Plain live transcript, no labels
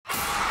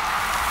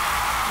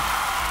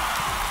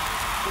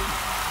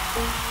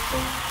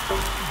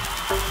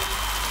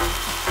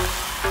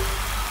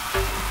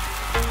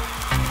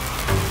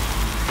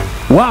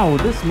Wow,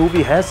 this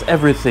movie has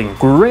everything.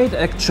 Great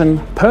action,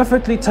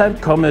 perfectly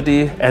timed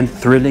comedy and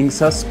thrilling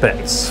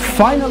suspense.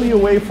 Finally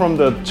away from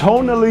the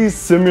tonally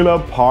similar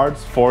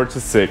parts 4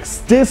 to 6.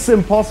 This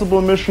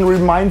impossible mission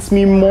reminds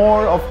me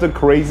more of the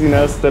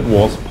craziness that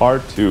was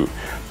part 2,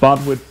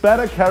 but with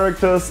better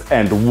characters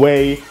and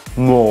way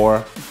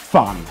more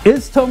fun.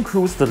 Is Tom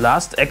Cruise the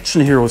last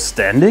action hero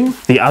standing?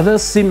 The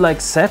others seem like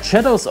sad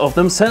shadows of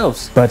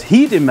themselves, but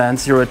he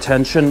demands your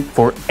attention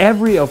for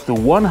every of the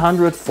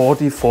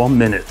 144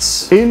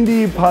 minutes.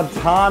 Indy,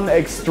 Pathaan,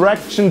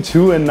 Extraction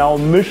 2 and now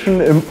Mission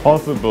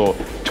Impossible.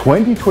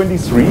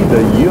 2023,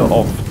 the year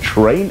of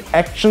train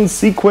action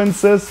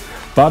sequences,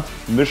 but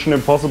Mission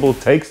Impossible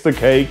takes the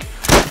cake.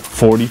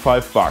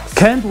 $45.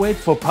 Can't wait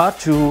for part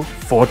 2,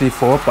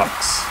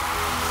 $44.